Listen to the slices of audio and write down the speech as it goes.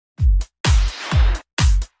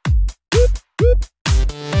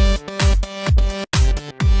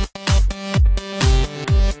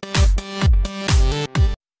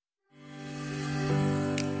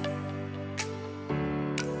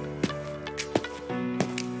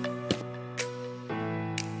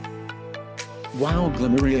Wow,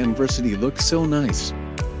 Glamouria University looks so nice.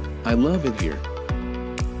 I love it here.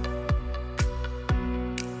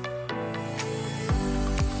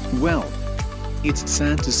 Well, it's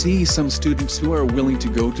sad to see some students who are willing to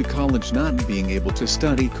go to college not being able to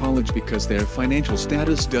study college because their financial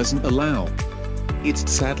status doesn't allow.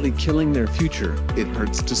 It's sadly killing their future. It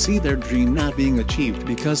hurts to see their dream not being achieved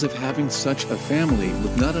because of having such a family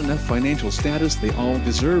with not enough financial status. They all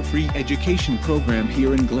deserve free education program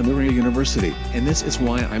here in Glamouria University, and this is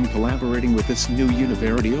why I'm collaborating with this new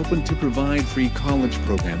university open to provide free college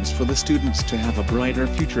programs for the students to have a brighter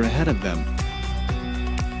future ahead of them.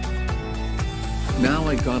 Now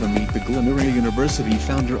I gotta meet the Glamouria University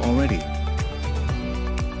founder already.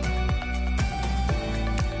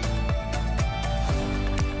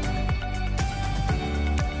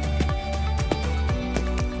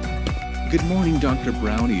 Good morning, Dr.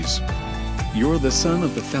 Brownies. You're the son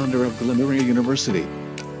of the founder of Glamouria University,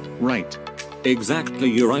 right? Exactly,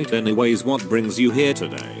 you're right. Anyways, what brings you here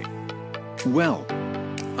today? Well,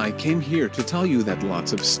 I came here to tell you that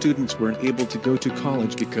lots of students weren't able to go to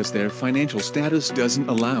college because their financial status doesn't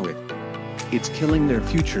allow it. It's killing their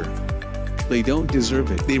future. They don't deserve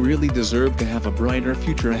it. They really deserve to have a brighter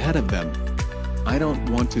future ahead of them. I don't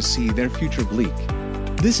want to see their future bleak.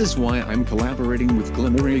 This is why I'm collaborating with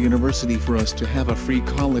Glamouria University for us to have a free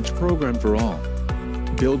college program for all.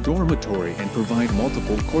 Build dormitory and provide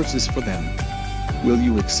multiple courses for them. Will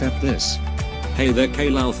you accept this? Hey there,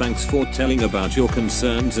 Caillou, thanks for telling about your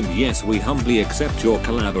concerns, and yes, we humbly accept your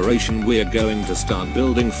collaboration. We're going to start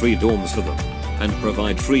building free dorms for them and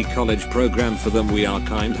provide free college program for them. We are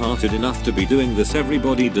kind-hearted enough to be doing this.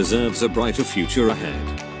 Everybody deserves a brighter future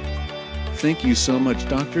ahead. Thank you so much,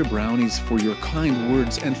 Dr. Brownies, for your kind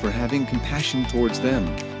words and for having compassion towards them.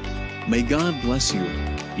 May God bless you.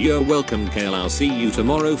 You're welcome, Caillou. I'll see you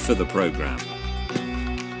tomorrow for the program.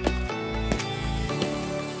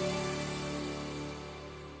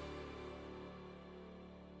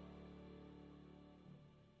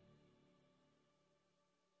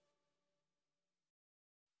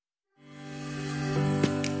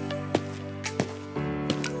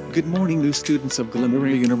 Good morning, new students of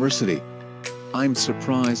Glamouria University. I'm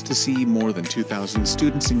surprised to see more than 2,000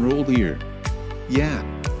 students enrolled here. Yeah.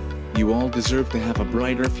 You all deserve to have a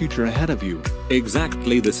brighter future ahead of you.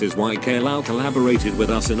 Exactly, this is why Caillou collaborated with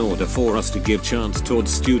us in order for us to give chance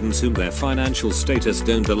towards students whom their financial status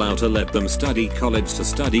don't allow to let them study college to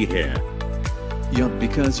study here. Yup,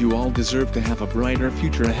 because you all deserve to have a brighter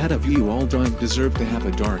future ahead of you. You all don't deserve to have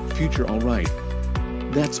a dark future, alright?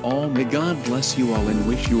 That's all. May God bless you all and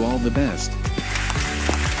wish you all the best.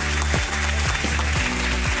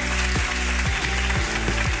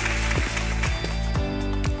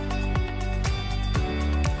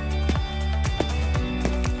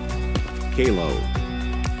 Caillou.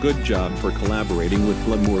 Good job for collaborating with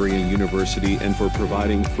Glamouria University and for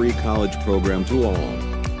providing free college program to all.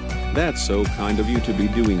 That's so kind of you to be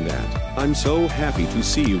doing that. I'm so happy to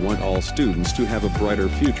see you want all students to have a brighter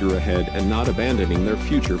future ahead and not abandoning their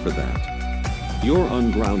future for that. You're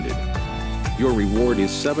ungrounded. Your reward is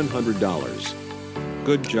 $700.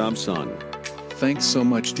 Good job, son. Thanks so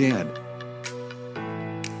much, Dad.